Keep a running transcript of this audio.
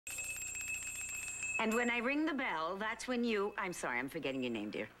And when I ring the bell, that's when you... I'm sorry, I'm forgetting your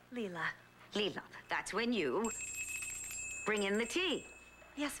name, dear. Leela. Leela. That's when you bring in the tea.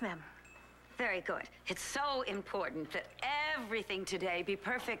 Yes, ma'am. Very good. It's so important that everything today be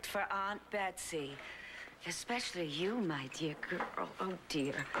perfect for Aunt Betsy. Especially you, my dear girl. Oh,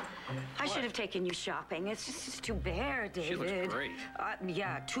 dear. I should have taken you shopping. It's just too bare, David. She looks great.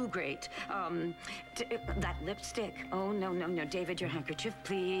 Yeah, too great. That lipstick. Oh, no, no, no. David, your handkerchief,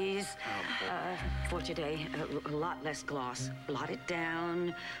 please. For today, a lot less gloss. Blot it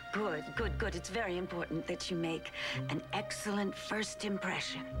down. Good, good, good. It's very important that you make an excellent first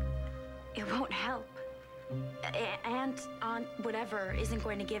impression. It won't help. Aunt whatever isn't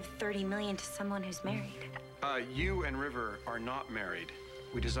going to give $30 million to someone who's married. You and River are not married.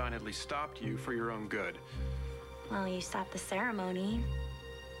 We designedly stopped you for your own good. Well, you stopped the ceremony.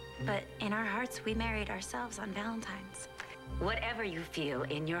 But in our hearts, we married ourselves on Valentine's. Whatever you feel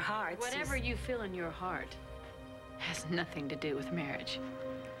in your hearts. Whatever you feel in your heart has nothing to do with marriage.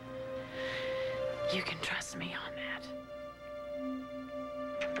 You can trust me on that.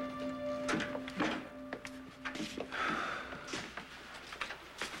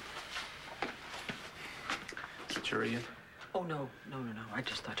 Is the jury in? Oh, no. I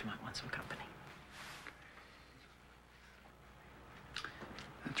just thought you might want some company.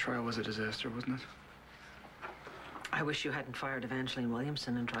 That trial was a disaster, wasn't it? I wish you hadn't fired Evangeline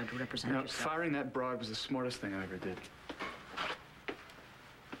Williamson and tried to represent yourself. Firing that broad was the smartest thing I ever did.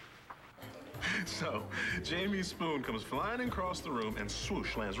 So, Jamie's spoon comes flying across the room and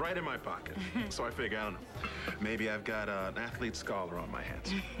swoosh, lands right in my pocket. So I figure, I don't know, maybe I've got an athlete scholar on my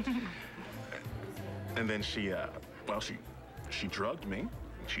hands. And then she drugged me.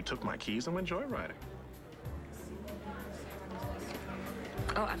 She took my keys and went joyriding.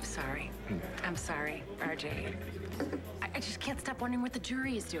 Oh, I'm sorry. I'm sorry, RJ. I just can't stop wondering what the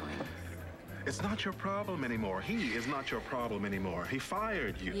jury is doing. It's not your problem anymore. He is not your problem anymore. He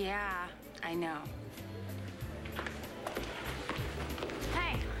fired you. Yeah, I know.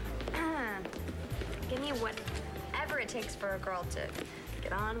 Hey, give me whatever it takes for a girl to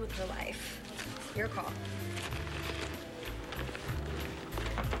get on with her life. Your call.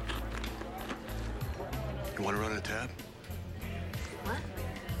 You want to run a tab? What?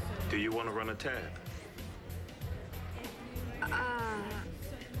 Do you want to run a tab?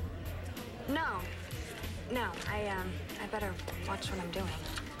 No. I better watch what I'm doing.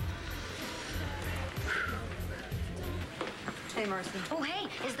 Hey, Marcy. Oh, hey,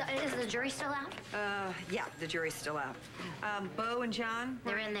 is the jury still out? Yeah, the jury's still out. Bo and John?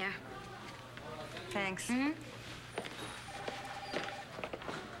 They're in there. Thanks. Man.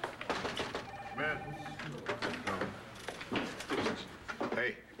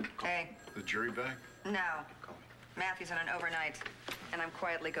 Hey. Hey. The jury back? No. Matthew's on an overnight, and I'm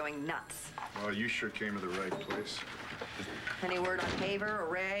quietly going nuts. Well, you sure came to the right place. Any word on Haver or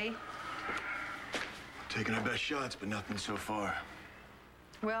Ray? Taking our best shots, but nothing so far.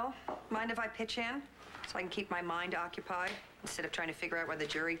 Well, mind if I pitch in so I can keep my mind occupied instead of trying to figure out why the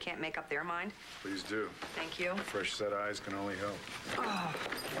jury can't make up their mind? Please do. Thank you. Fresh set eyes can only help. Oh.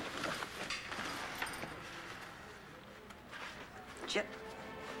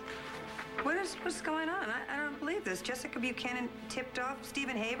 What's going on? I don't believe this. Jessica Buchanan tipped off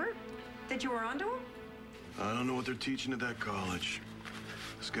Stephen Haver that you were onto him? I don't know what they're teaching at that college.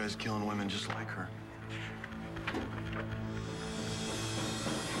 This guy's killing women just like her.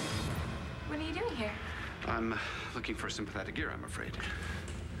 What are you doing here? I'm looking for sympathetic ear, I'm afraid.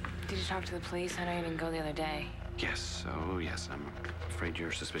 Did you talk to the police? I know you didn't go the other day. Yes, oh yes, I'm afraid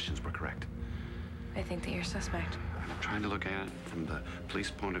your suspicions were correct. I think that you're suspect. I'm trying to look at it from the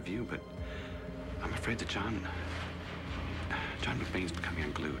police point of view, but I'm afraid that John McBain's becoming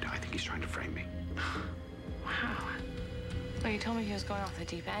unglued. I think he's trying to frame me. Wow. Well, you told me he was going off the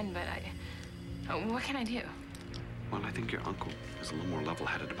deep end, but what can I do? Well, I think your uncle is a little more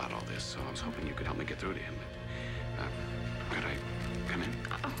level-headed about all this, so I was hoping you could help me get through to him. Could I come in?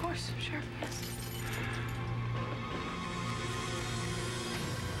 Of course, sure, yes.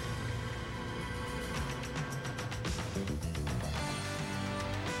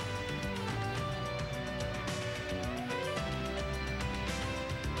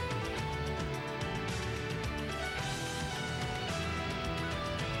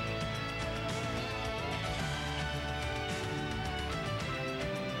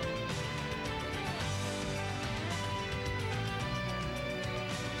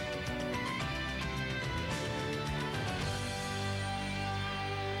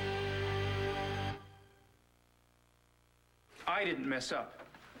 I didn't mess up.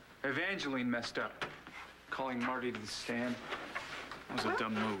 Evangeline messed up. Calling Marty to the stand. That was a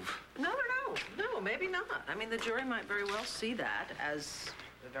dumb move. No. No, maybe not. I mean, the jury might very well see that as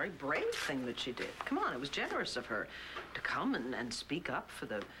a very brave thing that she did. Come on, it was generous of her to come and speak up for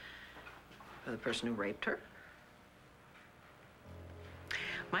the person who raped her.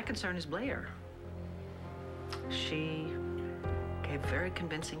 My concern is Blair. She gave very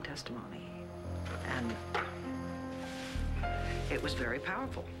convincing testimony, and it was very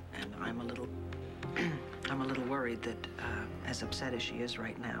powerful. And I'm a little worried that, as upset as she is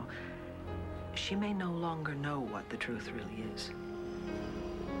right now, she may no longer know what the truth really is.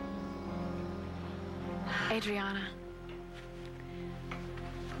 Adriana,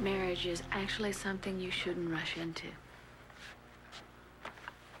 marriage is actually something you shouldn't rush into.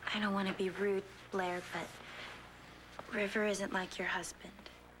 I don't want to be rude, Blair, but River isn't like your husband.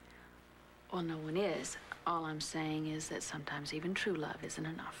 Well, no one is. All I'm saying is that sometimes even true love isn't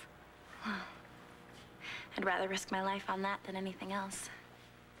enough. I'd rather risk my life on that than anything else.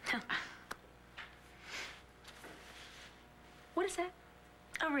 What is that?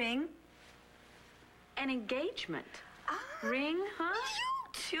 A ring. An engagement. Ring, huh?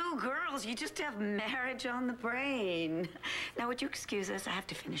 You two girls, you just have marriage on the brain. Now, would you excuse us? I have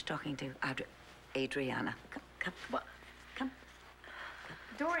to finish talking to Adriana. Come. What? Come.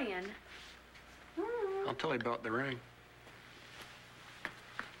 Dorian. I'll tell you about the ring.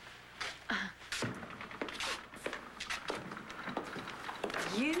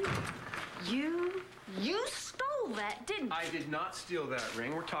 You stole that, didn't you? I did not steal that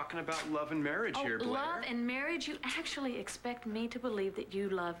ring. We're talking about love and marriage here, Blair. Love and marriage? You actually expect me to believe that you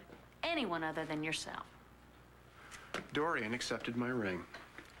love anyone other than yourself. Dorian accepted my ring.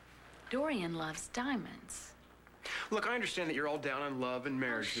 Dorian loves diamonds. Look, I understand that you're all down on love and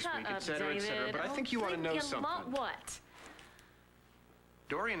marriage this week, et cetera, but I think you ought to know something. What?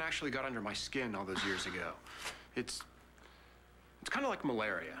 Dorian actually got under my skin all those years ago. It's kind of like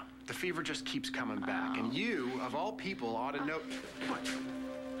malaria. The fever just keeps coming back. And you, of all people, ought to know... What?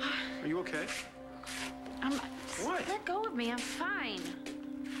 Are you okay? What? Let go of me. I'm fine.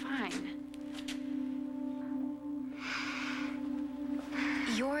 Fine.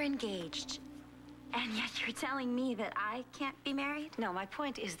 You're engaged, and yet you're telling me that I can't be married? No, my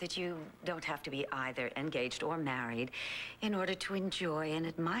point is that you don't have to be either engaged or married in order to enjoy and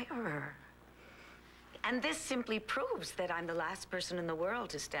admire her. And this simply proves that I'm the last person in the world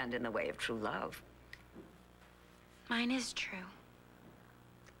to stand in the way of true love. Mine is true.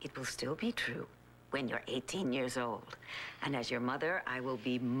 It will still be true when you're 18 years old. And as your mother, I will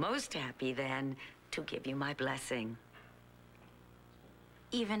be most happy then to give you my blessing.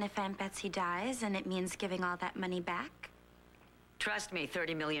 Even if Aunt Betsy dies and it means giving all that money back? Trust me,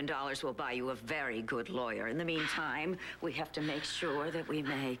 $30 million will buy you a very good lawyer. In the meantime, we have to make sure that we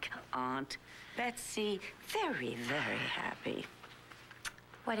make Aunt Betsy very, very happy.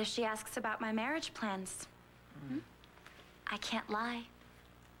 What if she asks about my marriage plans? I can't lie.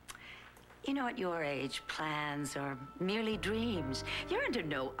 You know, at your age, plans are merely dreams. You're under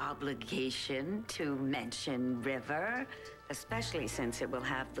no obligation to mention River, especially since it will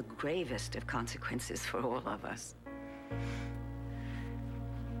have the gravest of consequences for all of us.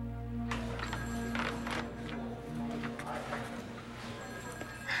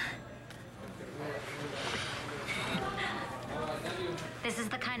 This is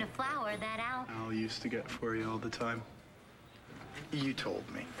the kind of flower that Al used to get for you all the time. You told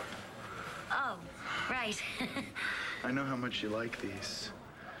me. Oh, right. I know how much you like these.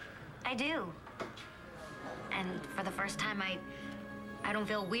 I do. And for the first time, I don't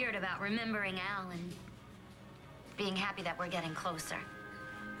feel weird about remembering Al and being happy that we're getting closer.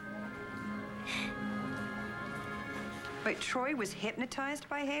 Wait, Troy was hypnotized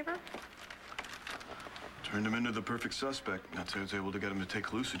by Haver? Turned him into the perfect suspect. That's how I was able to get him to take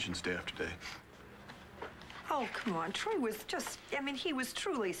hallucinogens day after day. Oh, come on. Troy was just, I mean, he was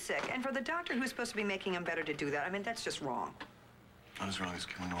truly sick. And for the doctor who's supposed to be making him better to do that, I mean, that's just wrong. Not as wrong as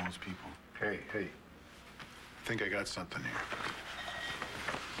killing all those people. Hey. I think I got something here.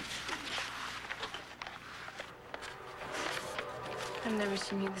 I've never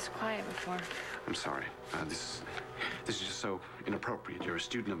seen you this quiet before. I'm sorry. This is just so inappropriate. You're a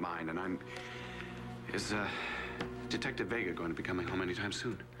student of mine, and Is Detective Vega going to be coming home anytime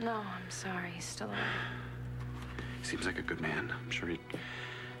soon? No, I'm sorry. He's still alive. Seems like a good man. I'm sure he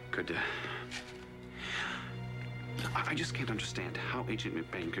could, I just can't understand how Agent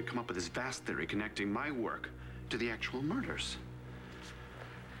McBain could come up with this vast theory connecting my work to the actual murders.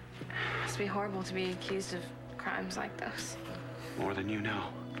 It must be horrible to be accused of crimes like those. More than you know.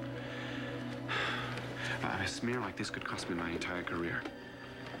 A smear like this could cost me my entire career.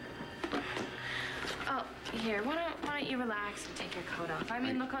 Oh, Here, why don't you relax and take your coat off? I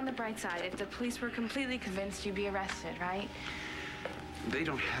mean, look on the bright side. If the police were completely convinced, you'd be arrested, right? They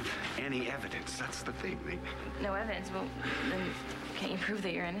don't have any evidence. That's the thing. No evidence? Well, then can't you prove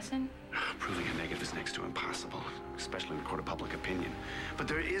that you're innocent? Proving a negative is next to impossible, especially in a court of public opinion. But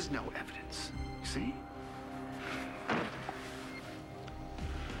there is no evidence. You see?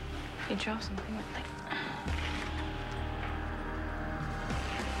 You drove something with that.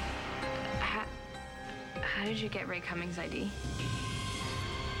 How did you get Ray Cummings' ID?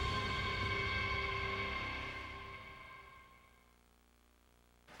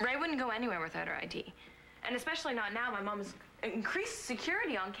 Ray wouldn't go anywhere without her ID. And especially not now. My mom has increased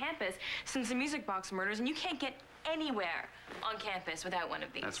security on campus since the music box murders, and you can't get anywhere on campus without one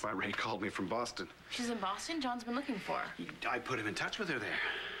of these. That's why Ray called me from Boston. She's in Boston? John's been looking for her. I put him in touch with her there.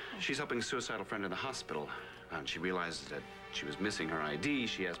 She's helping a suicidal friend in the hospital. And she realized that she was missing her ID.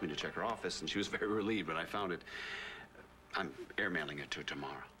 She asked me to check her office, and she was very relieved when I found it. I'm airmailing it to her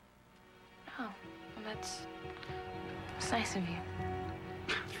tomorrow. Oh, well, that's nice of you.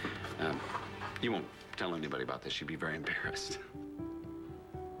 You won't tell anybody about this. She'd be very embarrassed.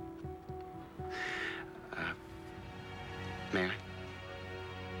 May I?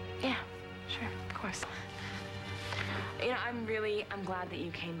 Yeah, sure, of course. You know, I'm glad that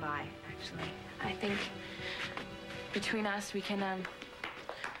you came by, actually. I think between us, we could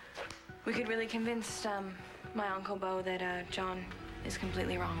really convince, my Uncle Beau that, John is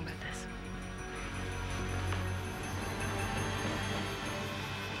completely wrong about this.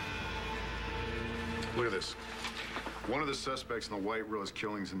 Look at this. One of the suspects in the White Rose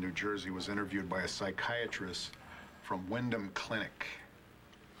killings in New Jersey was interviewed by a psychiatrist from Wyndham Clinic.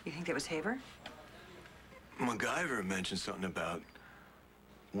 You think that was Haver? MacGyver mentioned something about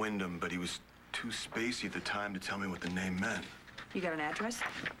Wyndham, but he was too spacey at the time to tell me what the name meant. You got an address?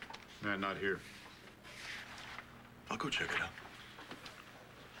 Nah, not here. I'll go check it out.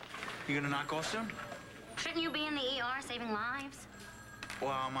 You gonna knock off soon? Shouldn't you be in the ER saving lives?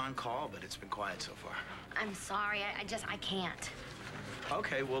 Well, I'm on call, but it's been quiet so far. I'm sorry, I can't.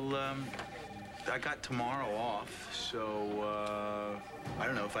 Okay, well, I got tomorrow off, so, I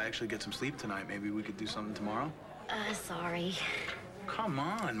don't know, if I actually get some sleep tonight, maybe we could do something tomorrow? Sorry. Come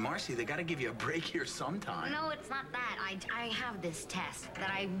on, Marcy, they gotta give you a break here sometime. No, it's not that. I have this test that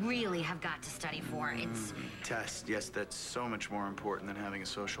I really have got to study for. It's... Test, yes, that's so much more important than having a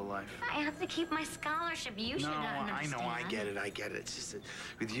social life. I have to keep my scholarship. You should understand. No, I get it. It's just that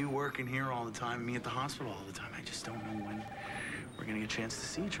with you working here all the time, me at the hospital all the time, I just don't know when we're gonna get a chance to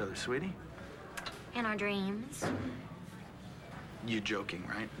see each other, sweetie. In our dreams. You're joking,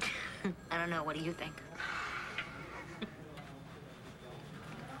 right? I don't know. What do you think?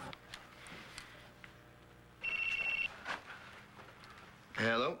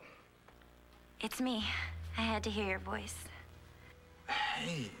 Hello? It's me. I had to hear your voice.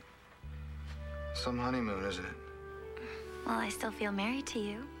 Hey. Some honeymoon, isn't it? Well, I still feel married to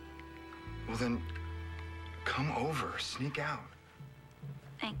you. Well, then, come over. Sneak out.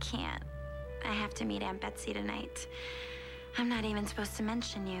 I can't. I have to meet Aunt Betsy tonight. I'm not even supposed to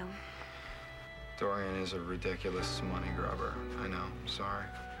mention you. Dorian is a ridiculous money grubber. I know. Sorry.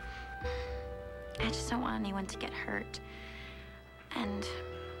 I just don't want anyone to get hurt. And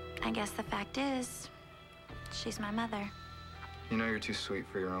I guess the fact is, she's my mother. You know you're too sweet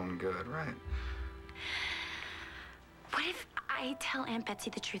for your own good, right? What if I tell Aunt Betsy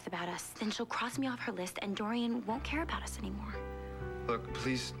the truth about us? Then she'll cross me off her list and Dorian won't care about us anymore. Look,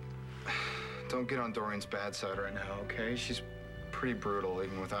 please, don't get on Dorian's bad side right now, okay? She's pretty brutal,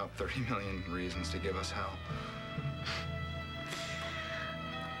 even without 30 million reasons to give us hell.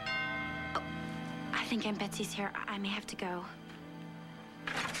 Oh, I think Aunt Betsy's here. I may have to go.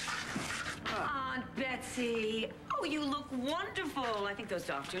 Aunt Betsy. Oh, you look wonderful. I think those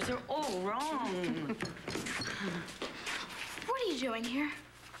doctors are all wrong. What are you doing here?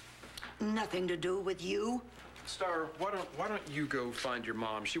 Nothing to do with you. Star, why don't you go find your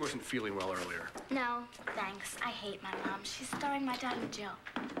mom? She wasn't feeling well earlier. No, thanks. I hate my mom. She's throwing my dad in jail.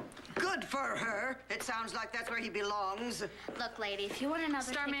 Good for her. It sounds like that's where he belongs. Look, lady, if you want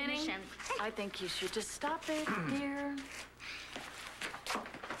another Star Manning, commission... I think you should just stop it, dear.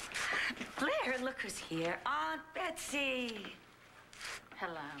 Blair, look who's here. Aunt Betsy.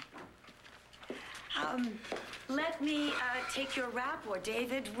 Hello. Let me take your wrap, or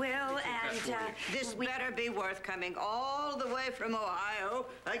David will, and This better be worth coming all the way from Ohio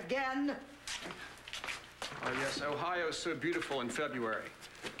again. Oh, yes, Ohio's so beautiful in February.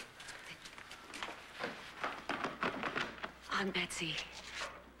 Aunt Betsy,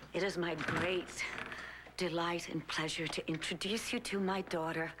 it is my great delight and pleasure to introduce you to my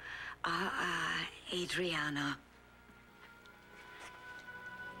daughter, Adriana.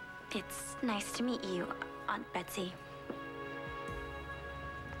 It's nice to meet you, Aunt Betsy.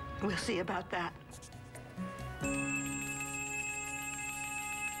 We'll see about that.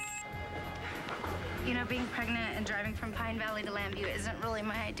 You know, being pregnant and driving from Pine Valley to Lambview isn't really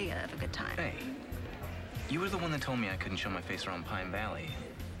my idea of a good time. Hey, you were the one that told me I couldn't show my face around Pine Valley.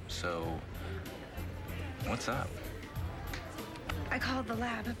 So, what's up? I called the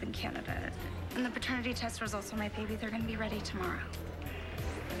lab up in Canada, and the paternity test results on my baby, they're gonna be ready tomorrow.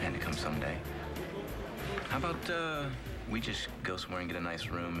 And it comes someday. How about, we just go somewhere and get a nice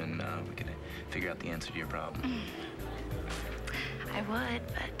room and, we can figure out the answer to your problem? I would,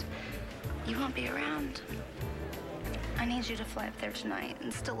 but you won't be around. I need you to fly up there tonight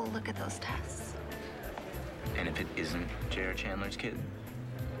and still look at those tests. And if it isn't J.R. Chandler's kid?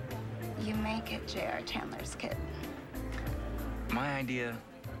 You make it J.R. Chandler's kid. My idea,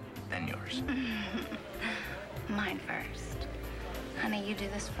 then yours. Mine first. Honey, you do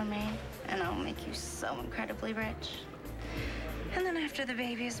this for me, and I'll make you so incredibly rich. And then after the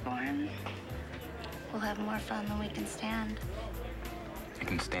baby is born, we'll have more fun than we can stand. I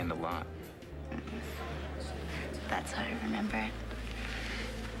can stand a lot. That's how I remember it.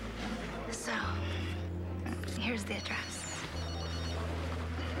 So, here's the address.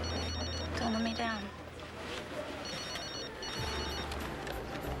 Don't let me down.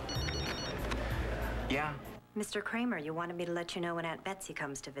 Yeah. Mr. Kramer, you wanted me to let you know when Aunt Betsy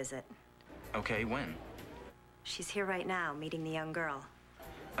comes to visit. Okay, when? She's here right now, meeting the young girl.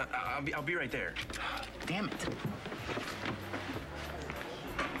 I'll be right there. Damn it.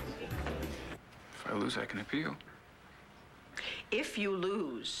 If I lose, I can appeal. If you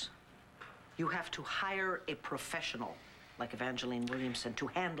lose, you have to hire a professional like Evangeline Williamson to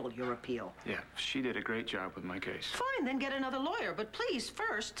handle your appeal. Yeah, she did a great job with my case. Fine, then get another lawyer. But please,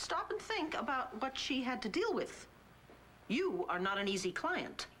 first, stop and think about what she had to deal with. You are not an easy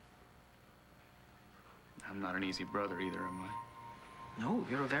client. I'm not an easy brother either, am I? No,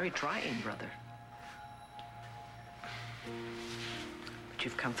 you're a very trying brother. But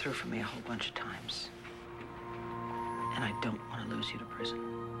you've come through for me a whole bunch of times. And I don't want to lose you to prison.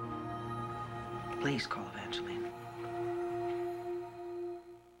 Please call Evangeline.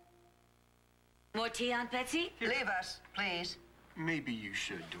 More tea, Aunt Betsy? Leave us, please. Maybe you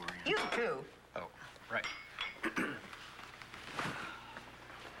should, Dorian. You too. Oh, right.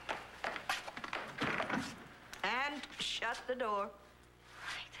 And shut the door.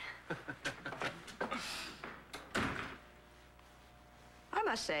 I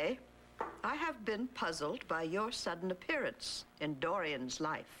must say, I have been puzzled by your sudden appearance in Dorian's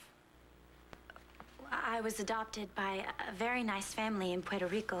life. I was adopted by a very nice family in Puerto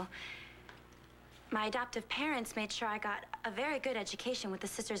Rico. My adoptive parents made sure I got a very good education with the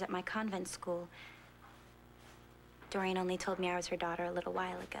sisters at my convent school. Dorian only told me I was her daughter a little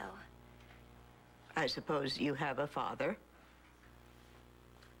while ago. I suppose you have a father?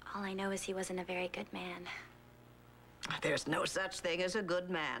 All I know is he wasn't a very good man. There's no such thing as a good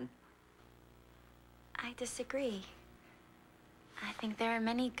man. I disagree. I think there are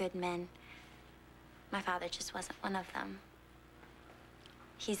many good men. My father just wasn't one of them.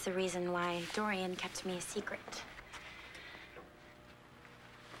 He's the reason why Dorian kept me a secret.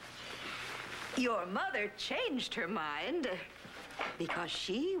 Your mother changed her mind because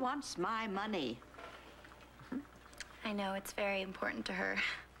she wants my money. I know it's very important to her.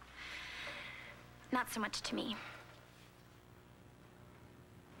 Not so much to me.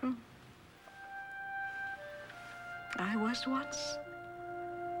 I was once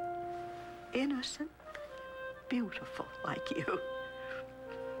innocent, beautiful like you.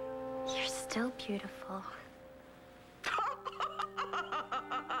 You're still beautiful.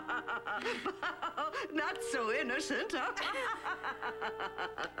 Not so innocent, huh?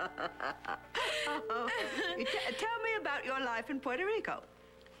 Tell me about your life in Puerto Rico.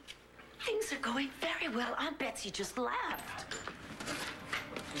 Things are going very well. Aunt Betsy just left.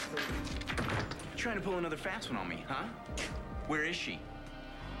 You trying to pull another fast one on me, huh? Where is she?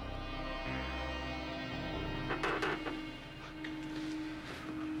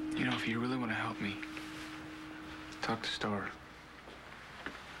 You know, if you really want to help me, talk to Star.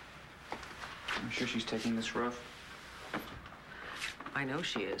 I'm sure she's taking this rough. I know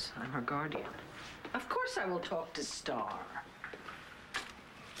she is. I'm her guardian. Of course I will talk to Star.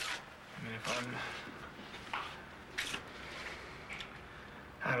 I mean, if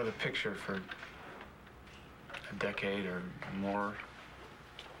I'm out of the picture for a decade or more,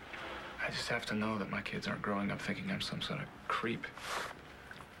 I just have to know that my kids aren't growing up thinking I'm some sort of creep.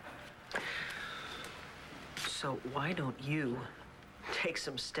 So why don't you take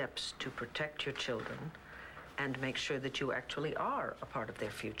some steps to protect your children and make sure that you actually are a part of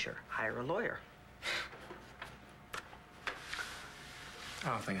their future. Hire a lawyer.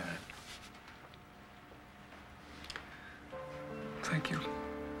 I'll think of that. Thank you.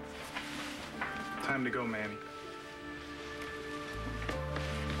 Time to go, Mammy.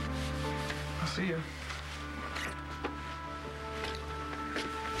 I'll see you.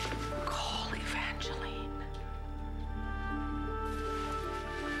 Call Evangeline.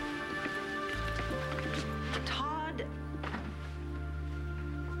 Todd.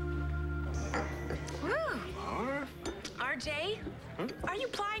 Woo! RJ, are you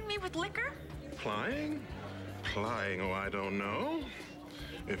plying me with liquor? Plying? Plying? Oh, I don't know.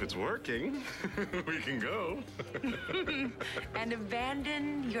 If it's working, we can go. And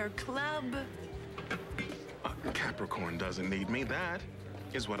abandon your club? Capricorn doesn't need me. That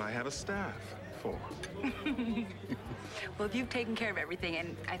is what I have a staff for. Well, you've taken care of everything,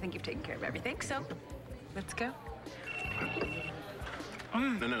 and I think you've taken care of everything, so let's go.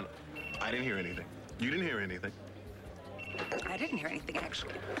 No. I didn't hear anything. You didn't hear anything. I didn't hear anything,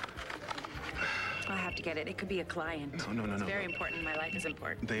 actually. I'll have to get it. It could be a client. No. It's very important. My life is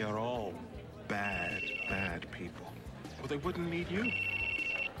important. They are all bad people. Well, they wouldn't need you.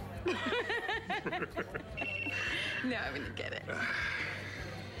 No, I wouldn't get it.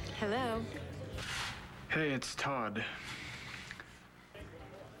 Hello. Hey, it's Todd.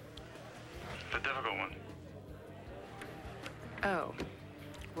 The difficult one. Oh,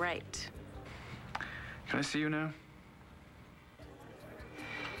 right. Can I see you now?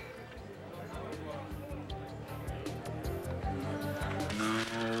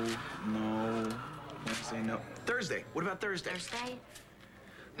 No. Wednesday, no. Thursday. What about Thursday? Thursday?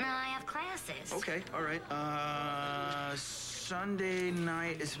 No, I have classes. Okay, all right. Sunday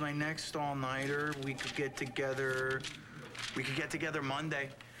night is my next all-nighter. We could get together Monday,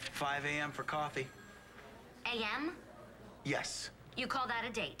 5 a.m. for coffee. A.M.? Yes. You call that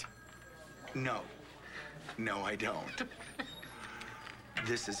a date? No. No, I don't.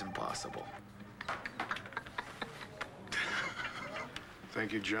 This is impossible.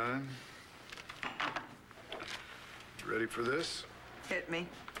 Thank you, John. Ready for this? Hit me.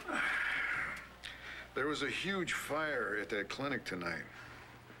 There was a huge fire at that clinic tonight.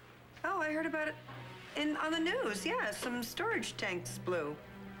 Oh, I heard about it on the news. Yeah, some storage tanks blew.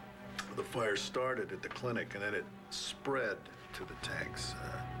 The fire started at the clinic, and then it spread to the tanks.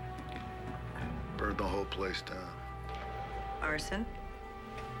 Burned the whole place down. Arson?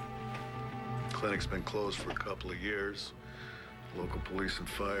 Clinic's been closed for a couple of years. Local police and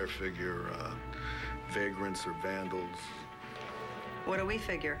fire figure vagrants or vandals. What do we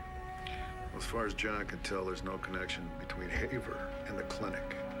figure? As far as John can tell, there's no connection between Haver and the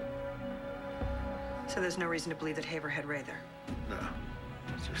clinic. So there's no reason to believe that Haver had Ray there? No.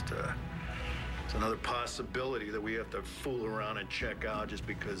 It's just, it's another possibility that we have to fool around and check out just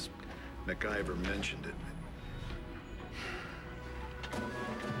because MacIver mentioned it.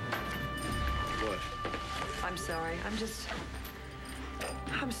 What? I'm sorry.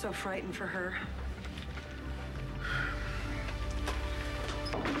 I'm so frightened for her.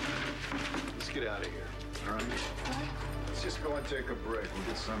 Let's get out of here, all right? Let's just go and take a break. We'll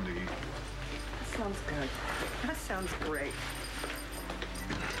get something to eat. That sounds good. That sounds great.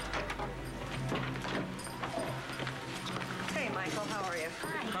 Hey, Michael, how are you?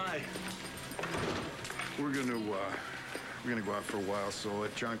 Hi. We're gonna go out for a while, so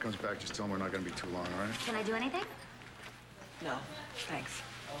if John comes back, just tell him we're not gonna be too long, all right? Can I do anything? No, thanks.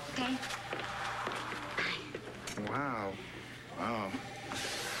 Okay. Wow.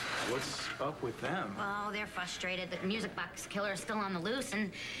 What's up with them? Well, they're frustrated. The music box killer is still on the loose,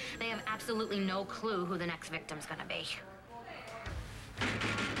 and they have absolutely no clue who the next victim's gonna be.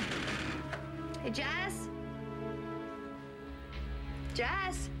 Hey, Jazz?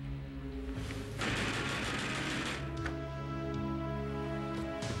 Jazz?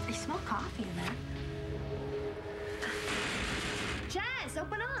 I smell coffee in there. Jazz,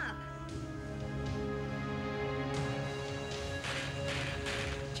 open up!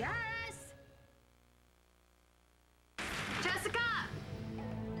 Jess! Jessica!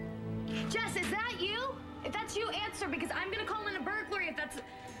 Jess, is that you? If that's you, answer, because I'm gonna call in a burglary if that's...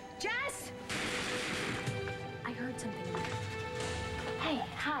 Jess! I heard something. Hey,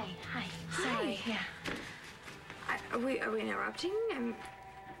 hi. Sorry. Yeah. Are we interrupting?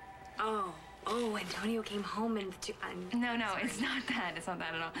 Oh, Antonio came home and... No, it's not that. It's not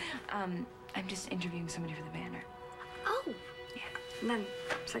that at all. I'm just interviewing somebody for the banner. Oh! Yeah. And then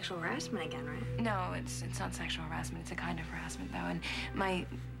sexual harassment again, right? No, it's not sexual harassment. It's a kind of harassment, though. And my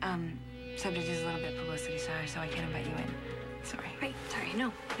subject is a little bit publicity shy, so I can't invite you in. Sorry. Right, sorry,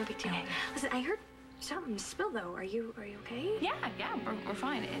 no big deal. Listen, I heard something spill, though. Are you okay? Yeah, we're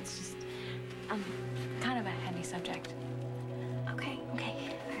fine. It's just, kind of a heavy subject. Okay, all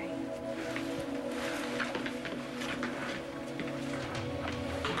right.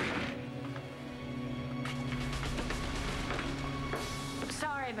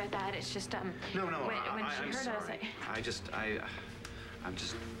 Sorry about that. It's just, No, when she I'm heard us, sorry. I'm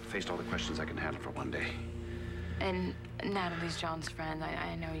just faced all the questions I can handle for one day. And Natalie's John's friend.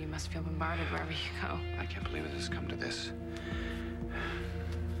 I know you must feel bombarded wherever you go. I can't believe it has come to this.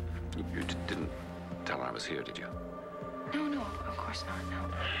 You didn't tell her I was here, did you? No, of course not, no.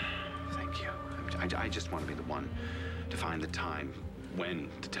 Thank you. I just want to be the one to find the time when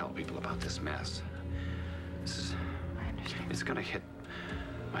to tell people about this mess. This is... I understand. It's gonna hit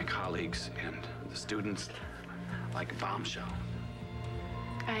my colleagues and the students like a bombshell.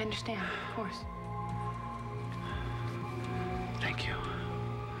 I understand, of course. Thank you.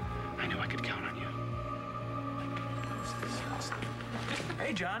 I knew I could count on you.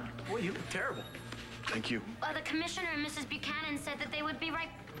 Hey, John. Boy, you look terrible. Thank you. The commissioner and Mrs. Buchanan said that they would be right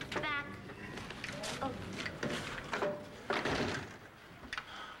back. Oh.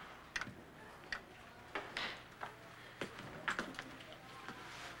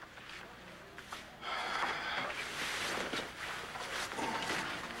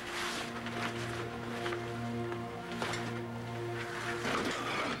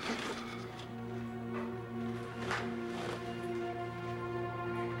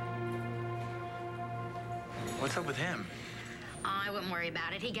 What's up with him? I wouldn't worry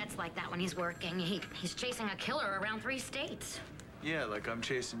about it. He gets like that when he's working. He's chasing a killer around 3 states. Yeah, like I'm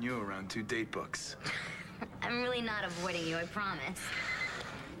chasing you around 2 date books. I'm really not avoiding you, I promise.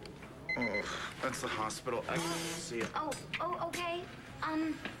 Oh, that's the hospital. I can see it. Oh, okay.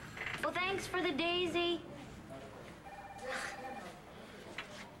 Well, thanks for the daisy.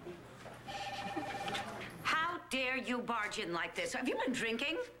 How dare you barge in like this? Have you been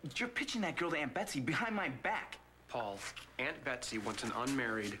drinking? You're pitching that girl to Aunt Betsy behind my back. Paul, Aunt Betsy wants an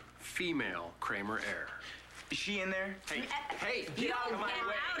unmarried female Kramer heir. Is she in there? Hey, You out of my get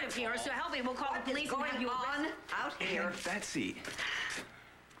way. out of here, so help me. We'll call the police and have you arrested. out here? Aunt Betsy,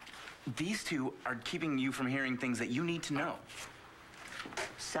 these 2 are keeping you from hearing things that you need to know.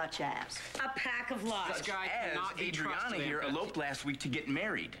 Such as? A pack of lies. Such as Adriana here eloped last week to get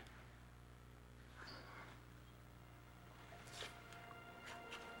married.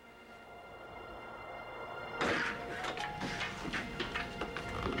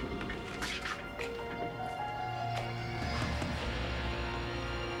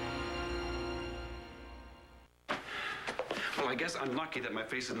 Well, I guess I'm lucky that my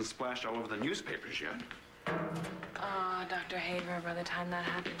face isn't splashed all over the newspapers yet. Oh, Dr. Haver, by the time that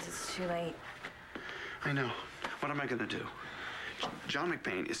happens, it's too late. I know. What am I gonna do? John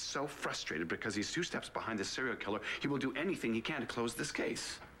McBain is so frustrated because he's 2 steps behind this serial killer, he will do anything he can to close this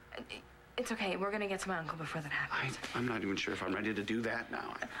case. It's okay. We're gonna get to my uncle before that happens. I'm not even sure if I'm ready to do that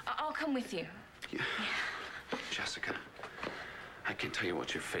now. I'll come with you. Yeah. Jessica, I can't tell you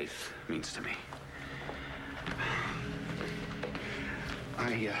what your faith means to me.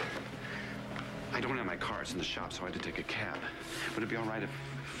 I don't have my car. It's in the shop, so I had to take a cab. Would it be all right if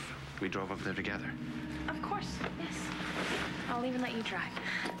we drove up there together? Of course, yes. I'll even let you drive.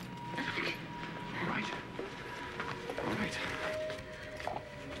 All right. All right.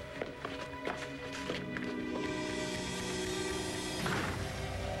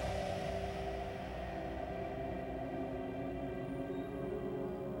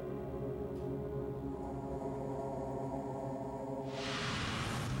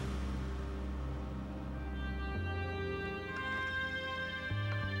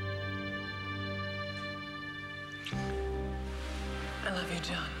 I love you,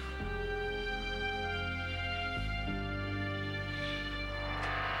 John.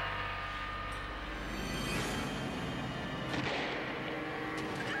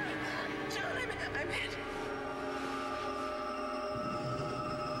 John, I'm in.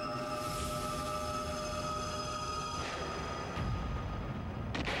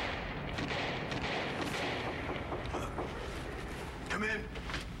 Come in.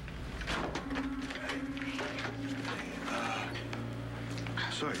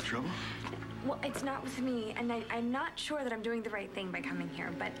 Sorry, trouble? Well, it's not with me, and I'm not sure that I'm doing the right thing by coming here,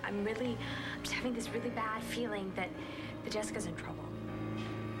 but I'm just having this really bad feeling that Jessica's in trouble.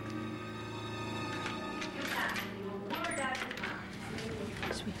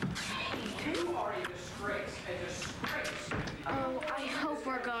 You are a disgrace, a disgrace. Oh, I hope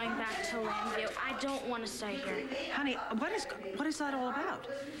we're going back back to Lambview. I don't want to stay here. Honey, what is that all about?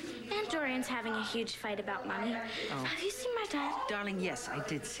 Aunt Dorian's having a huge fight about money. Oh. Have you seen my dad? Darling, yes, I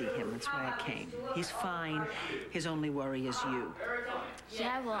did see him. That's why I came. He's fine. His only worry is you.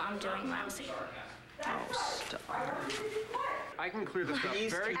 Yeah, well, I'm doing lousy. Oh, Star. I can clear this up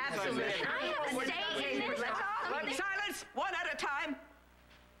very Absolutely. I have a say in this. Silence! One at a time.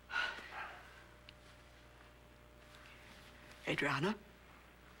 Adriana,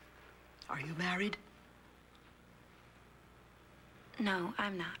 are you married? No,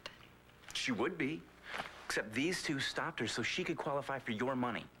 I'm not. She would be. Except these two stopped her so she could qualify for your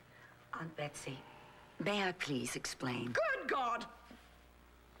money. Aunt Betsy, may I please explain? Good God!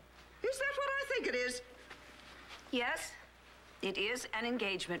 Is that what I think it is? Yes, it is an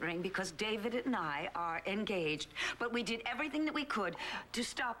engagement ring because David and I are engaged. But we did everything that we could to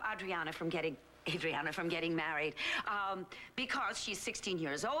stop Adriana from getting married. Because she's 16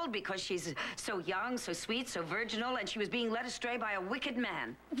 years old, because she's so young, so sweet, so virginal, and she was being led astray by a wicked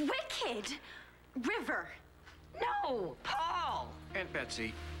man. Wicked? River. No, Paul. Aunt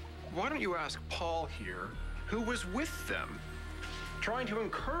Betsy, why don't you ask Paul here who was with them, trying to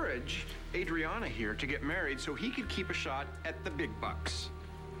encourage Adriana here to get married so he could keep a shot at the big bucks?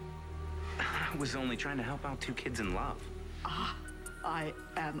 I was only trying to help out two kids in love. I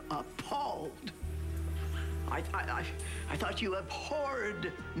am appalled. I thought you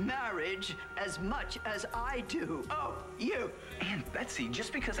abhorred marriage as much as I do. Oh, you. Aunt Betsy,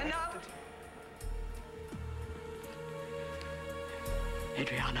 just because Enough!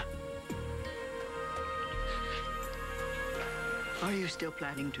 Adriana. Are you still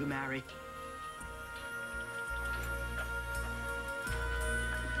planning to marry?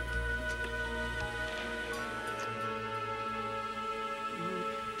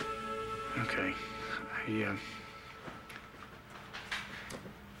 Okay.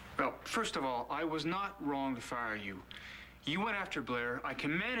 Well, first of all, I was not wrong to fire you. You went after Blair. I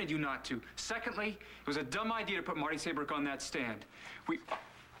commanded you not to. Secondly, it was a dumb idea to put Marty Saybrook on that stand. Where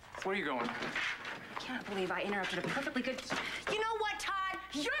are you going? I can't believe I interrupted a perfectly good... You know what, Todd?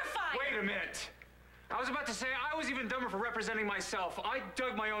 You're fired! Wait a minute. I was about to say I was even dumber for representing myself. I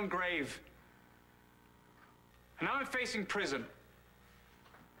dug my own grave. And now I'm facing prison.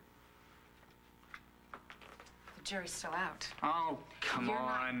 The jury's still out. Oh, come You're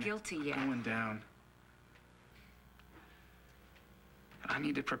on. not guilty yet. Going down. I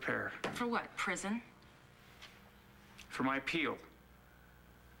need to prepare. For what, prison? For my appeal.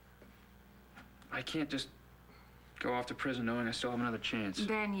 I can't just go off to prison knowing I still have another chance.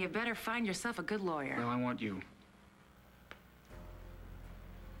 Then you better find yourself a good lawyer. Well, I want you.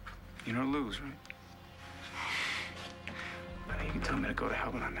 You don't lose, right? Now, you can tell me to go to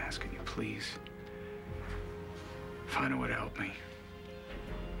hell, but I'm asking you, please. Find a way to help me.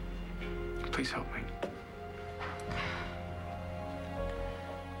 Please help me.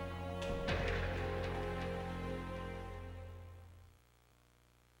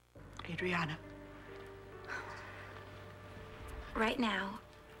 Adriana. Right now,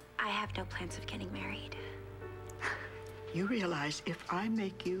 I have no plans of getting married. You realize if I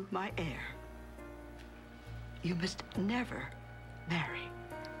make you my heir, you must never marry,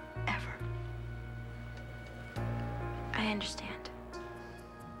 ever. I understand.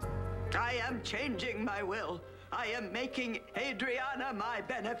 I am changing my will. I am making Adriana my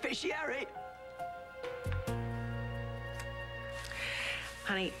beneficiary.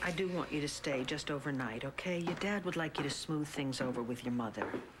 Honey, I do want you to stay just overnight, okay? Your dad would like you to smooth things over with your mother.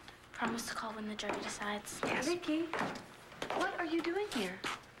 Promise to call when the jury decides. Yes. Viki, what are you doing here?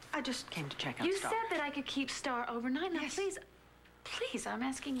 I just came to check out You Star. said that I could keep Star overnight. Now, please, I'm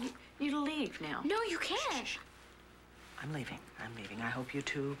asking you to leave now. No, you can't. I'm leaving. I hope you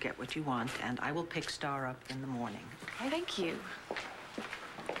two get what you want, and I will pick Star up in the morning. Okay, thank you.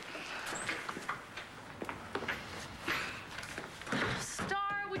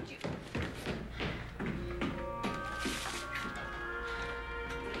 Star, would you...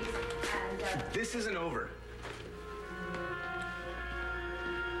 This isn't over.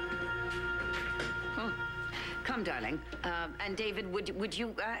 Come, darling. And David, would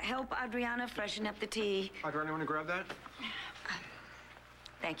you help Adriana freshen up the tea? Adriana, want to grab that?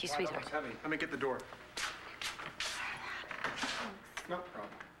 Thank you, Wow, sweetheart. that looks heavy. Let me get the door. No problem.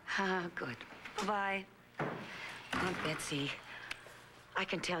 Ah, good. Bye. Aunt Betsy, I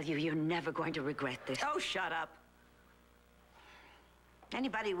can tell you, you're never going to regret this. Oh, shut up.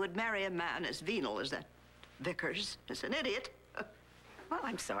 Anybody would marry a man as venal as that Vickers is an idiot. Well,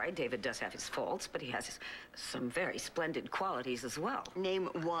 I'm sorry. David does have his faults, but he has some very splendid qualities as well. Name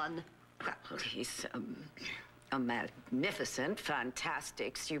one. Well, he's a magnificent,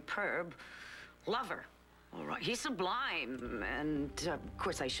 fantastic, superb lover. All right, he's sublime. And, of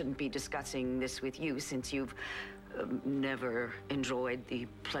course, I shouldn't be discussing this with you since you've never enjoyed the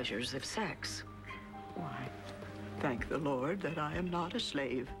pleasures of sex. Why, thank the Lord that I am not a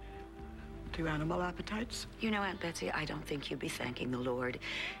slave to animal appetites. You know, Aunt Betsy, I don't think you'd be thanking the Lord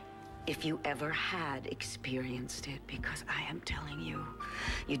if you ever had experienced it, because I am telling you,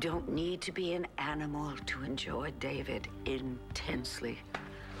 you don't need to be an animal to enjoy David intensely.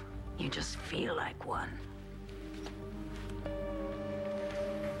 You just feel like one.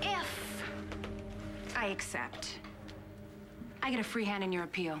 If I accept, I get a free hand in your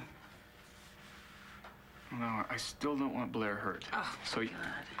appeal. No, I still don't want Blair hurt. Oh, so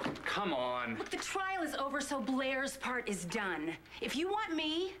come on. Look, the trial is over, so Blair's part is done. If you want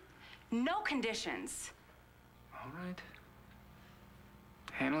me, no conditions. All right.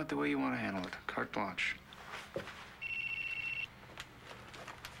 Handle it the way you want to handle it. Carte blanche.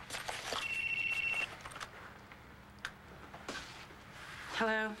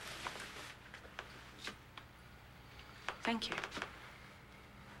 Hello? Thank you.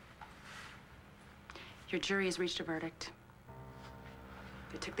 Your jury has reached a verdict.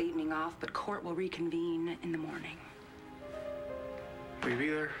 They took the evening off, but court will reconvene in the morning. Will you be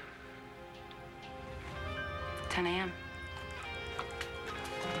there? 10 a.m.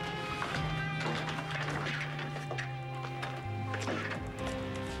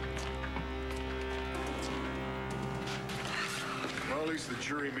 Well, at least the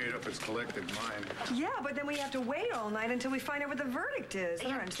jury made up its collective mind. Yeah, but then we have to wait all night until we find out what the verdict is.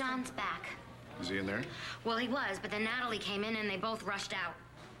 Yeah, John's back. Is he in there? Well, he was, but then Natalie came in and they both rushed out.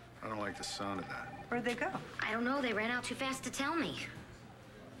 I don't like the sound of that. Where'd they go? I don't know. They ran out too fast to tell me.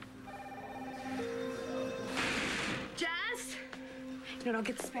 Jazz? No,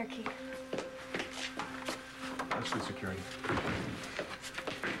 get the spare key. Actually, security.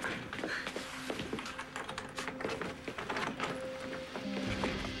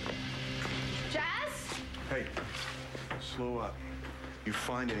 Jazz? Hey, slow up. You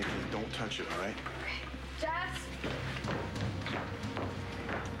find anything, don't touch it, all right? Jazz?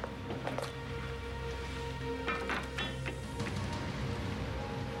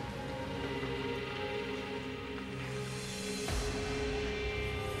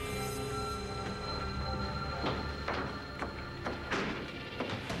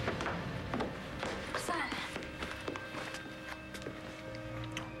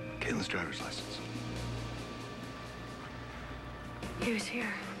 Caitlin's driver's license. He was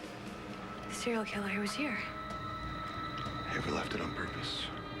here. The serial killer, he was here. He ever left it on purpose?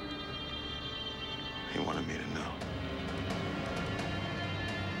 He wanted me to know.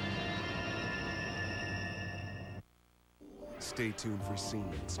 Stay tuned for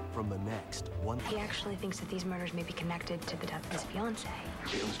scenes from the next one. He actually thinks that these murders may be connected to the death of his fiancée.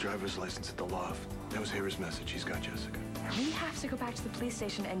 Caitlin's driver's license at the loft. That was Harry's message. He's got Jessica. We have to go back to the police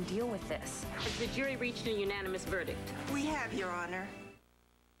station and deal with this. Has the jury reached a unanimous verdict? We have, Your Honor.